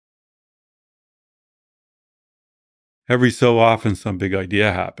Every so often, some big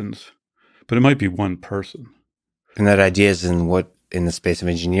idea happens, but it might be one person. And that idea is in the space of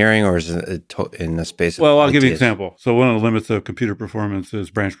engineering, or is it in the space of Well, I'll give you an ideas? example. So one of the limits of computer performance is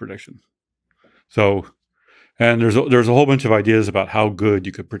branch prediction. So, and there's a whole bunch of ideas about how good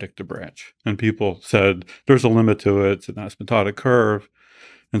you could predict a branch. And people said there's a limit to it. It's an asymptotic curve.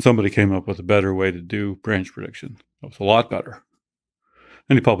 And somebody came up with a better way to do branch prediction. It was a lot better.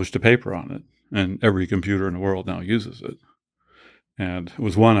 And he published a paper on it. And every computer in the world now uses it. And it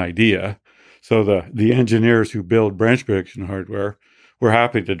was one idea. So the engineers who build branch prediction hardware were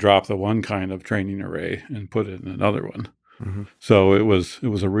happy to drop the one kind of training array and put it in another one. Mm-hmm. So it was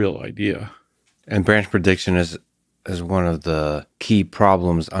a real idea. And branch prediction is one of the key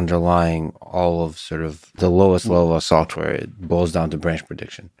problems underlying all of sort of the lowest level of software. It boils down to branch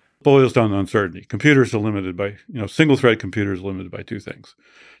prediction. Boils down to uncertainty. Computers are limited by, single thread computers are limited by two things.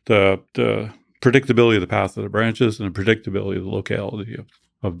 The predictability of the path of the branches and the predictability of the locality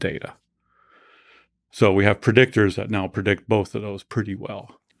of data. So we have predictors that now predict both of those pretty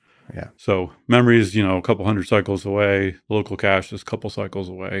well. Yeah. So memory is, a couple hundred cycles away. Local cache is a couple cycles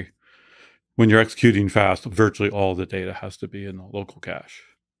away. When you're executing fast, virtually all the data has to be in the local cache.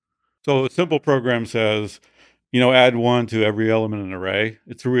 So a simple program says, add 1 to every element in an array.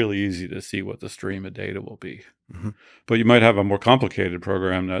 It's really easy to see what the stream of data will be. Mm-hmm. But you might have a more complicated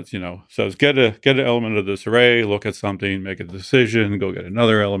program that, says get an element of this array, look at something, make a decision, go get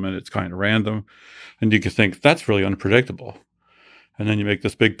another element. It's kind of random. And you can think that's really unpredictable. And then you make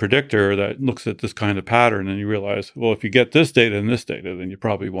this big predictor that looks at this kind of pattern, and you realize, well, if you get this data and this data, then you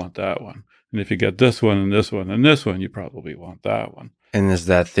probably want that one. And if you get this one and this one and this one, you probably want that one. And is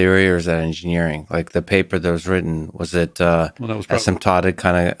that theory or is that engineering? Like the paper that was written, was it Well, that was asymptotic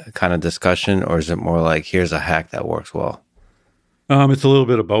kind of discussion, or is it more like here's a hack that works well? It's a little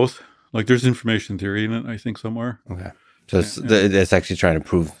bit of both. Like there's information theory in it, I think, somewhere. Okay, so it's actually trying to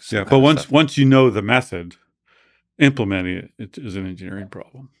prove. Yeah, but once you know the method, implementing it is an engineering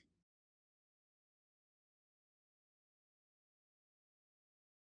problem.